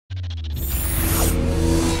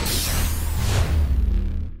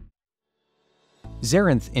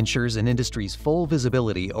Zerynth ensures an industry's full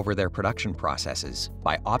visibility over their production processes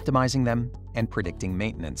by optimizing them and predicting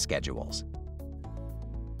maintenance schedules.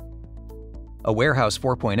 A Warehouse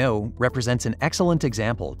 4.0 represents an excellent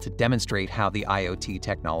example to demonstrate how the IoT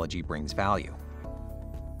technology brings value.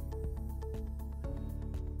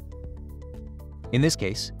 In this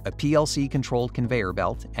case, a PLC-controlled conveyor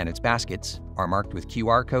belt and its baskets are marked with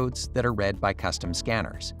QR codes that are read by custom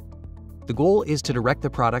scanners. The goal is to direct the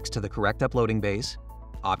products to the correct uploading bays,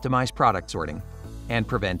 optimize product sorting, and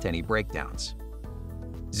prevent any breakdowns.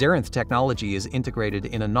 Zerynth technology is integrated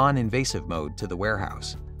in a non-invasive mode to the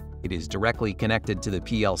warehouse. It is directly connected to the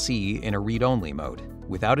PLC in a read-only mode,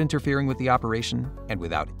 without interfering with the operation and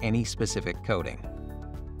without any specific coding.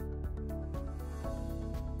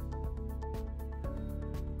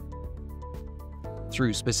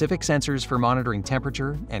 Through specific sensors for monitoring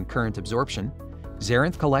temperature and current absorption,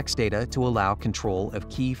 Zerynth collects data to allow control of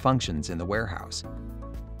key functions in the warehouse.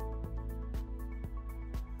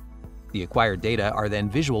 The acquired data are then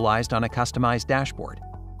visualized on a customized dashboard,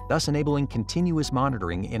 thus enabling continuous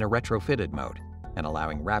monitoring in a retrofitted mode and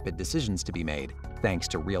allowing rapid decisions to be made thanks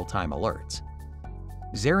to real-time alerts.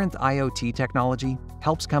 Zerynth IoT technology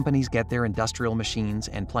helps companies get their industrial machines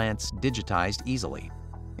and plants digitized easily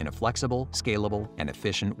in a flexible, scalable, and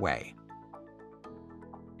efficient way.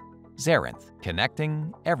 Zerynth,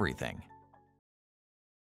 connecting everything.